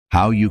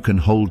How you can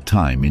hold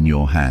time in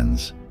your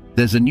hands.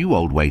 There's a new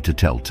old way to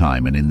tell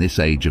time, and in this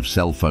age of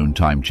cell phone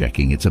time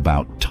checking, it's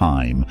about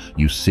time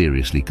you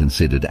seriously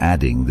considered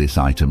adding this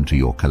item to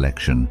your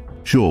collection.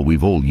 Sure,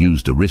 we've all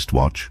used a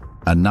wristwatch.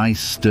 A nice,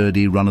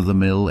 sturdy,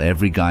 run-of-the-mill,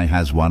 every guy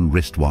has one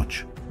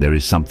wristwatch. There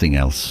is something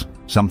else.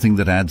 Something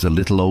that adds a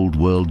little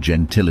old-world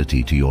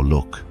gentility to your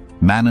look.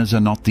 Manners are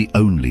not the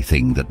only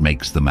thing that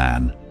makes the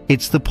man.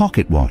 It's the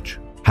pocket watch.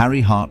 Harry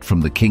Hart from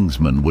the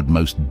Kingsman would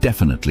most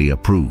definitely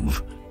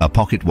approve. A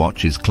pocket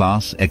watch is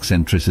class,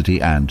 eccentricity,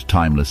 and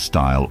timeless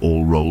style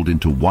all rolled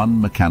into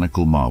one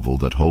mechanical marvel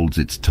that holds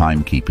its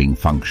timekeeping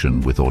function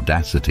with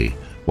audacity,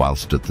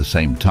 whilst at the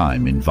same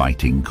time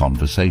inviting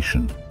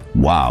conversation.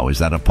 Wow, is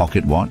that a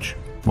pocket watch?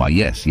 Why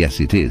yes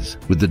it is.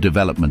 With the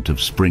development of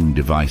spring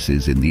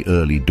devices in the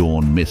early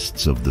dawn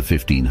mists of the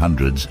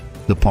 1500s,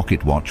 the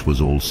pocket watch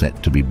was all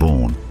set to be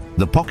born.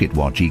 The pocket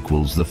watch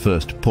equals the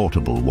first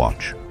portable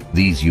watch.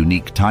 These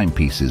unique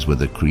timepieces were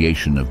the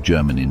creation of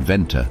German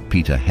inventor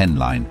Peter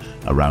Henlein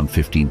around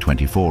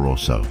 1524 or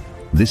so.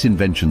 This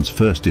invention's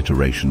first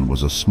iteration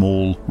was a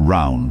small,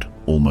 round,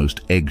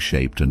 almost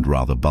egg-shaped and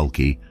rather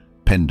bulky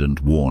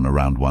pendant worn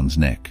around one's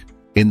neck.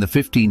 In the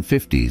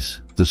 1550s,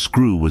 the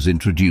screw was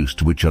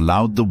introduced, which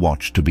allowed the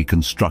watch to be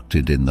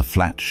constructed in the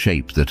flat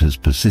shape that has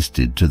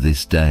persisted to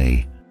this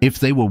day. If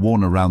they were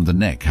worn around the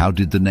neck, how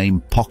did the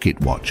name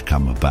pocket watch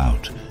come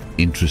about?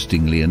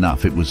 Interestingly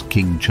enough, it was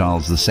King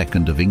Charles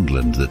II of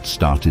England that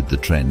started the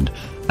trend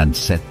and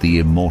set the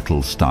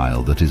immortal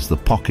style that is the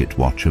pocket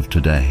watch of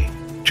today.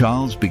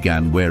 Charles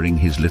began wearing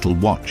his little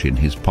watch in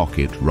his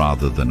pocket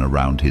rather than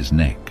around his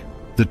neck.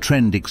 The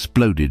trend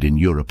exploded in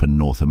Europe and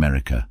North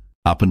America.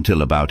 Up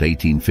until about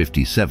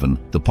 1857,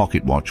 the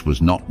pocket watch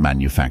was not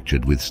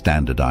manufactured with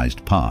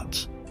standardized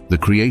parts. The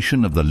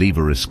creation of the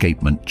lever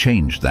escapement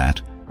changed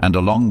that, and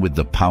along with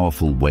the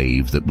powerful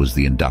wave that was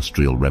the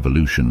Industrial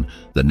Revolution,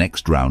 the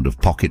next round of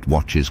pocket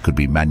watches could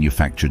be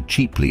manufactured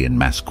cheaply in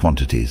mass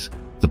quantities.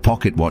 The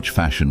pocket watch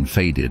fashion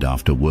faded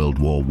after World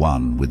War I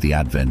with the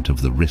advent of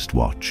the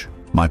wristwatch.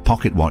 My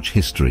pocket watch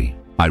history.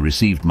 I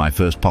received my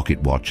first pocket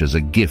watch as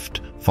a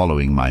gift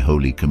following my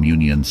Holy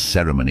Communion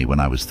ceremony when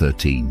I was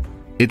 13.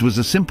 It was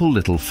a simple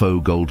little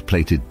faux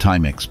gold-plated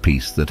Timex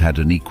piece that had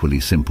an equally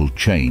simple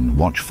chain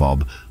watch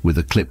fob with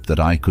a clip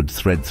that I could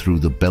thread through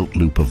the belt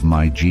loop of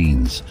my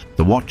jeans.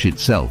 The watch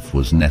itself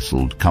was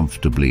nestled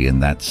comfortably in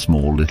that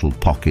small little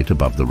pocket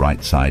above the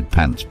right side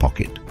pants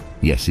pocket.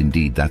 Yes,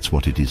 indeed, that's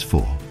what it is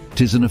for. It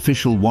is an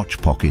official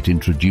watch pocket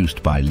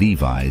introduced by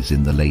Levi's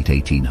in the late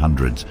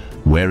 1800s,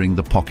 wearing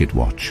the pocket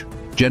watch.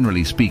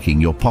 Generally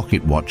speaking, your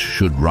pocket watch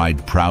should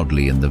ride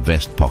proudly in the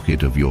vest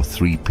pocket of your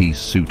three-piece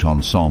suit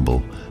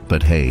ensemble.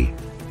 But hey,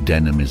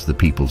 denim is the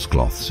people's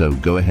cloth, so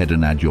go ahead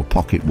and add your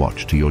pocket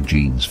watch to your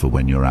jeans for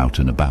when you're out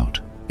and about.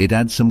 It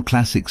adds some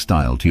classic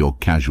style to your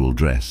casual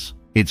dress.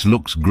 It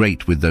looks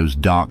great with those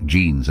dark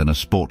jeans and a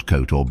sport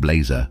coat or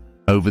blazer.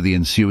 Over the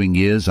ensuing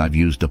years, I've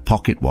used a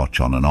pocket watch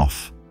on and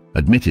off.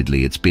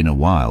 Admittedly, it's been a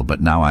while,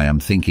 but now I am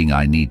thinking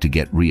I need to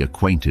get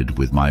reacquainted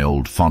with my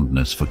old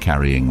fondness for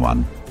carrying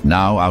one.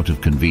 Now, out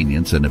of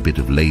convenience and a bit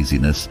of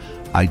laziness,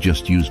 I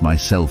just use my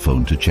cell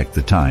phone to check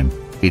the time.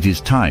 It is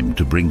time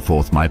to bring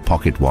forth my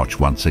pocket watch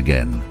once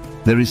again.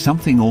 There is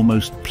something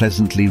almost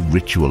pleasantly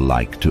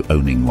ritual-like to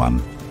owning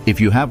one.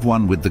 If you have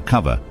one with the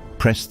cover,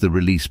 press the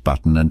release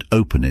button and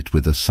open it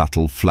with a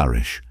subtle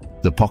flourish.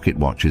 The pocket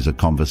watch is a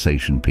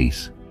conversation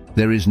piece.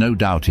 There is no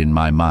doubt in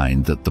my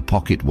mind that the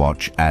pocket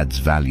watch adds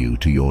value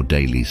to your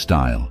daily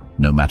style,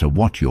 no matter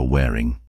what you're wearing.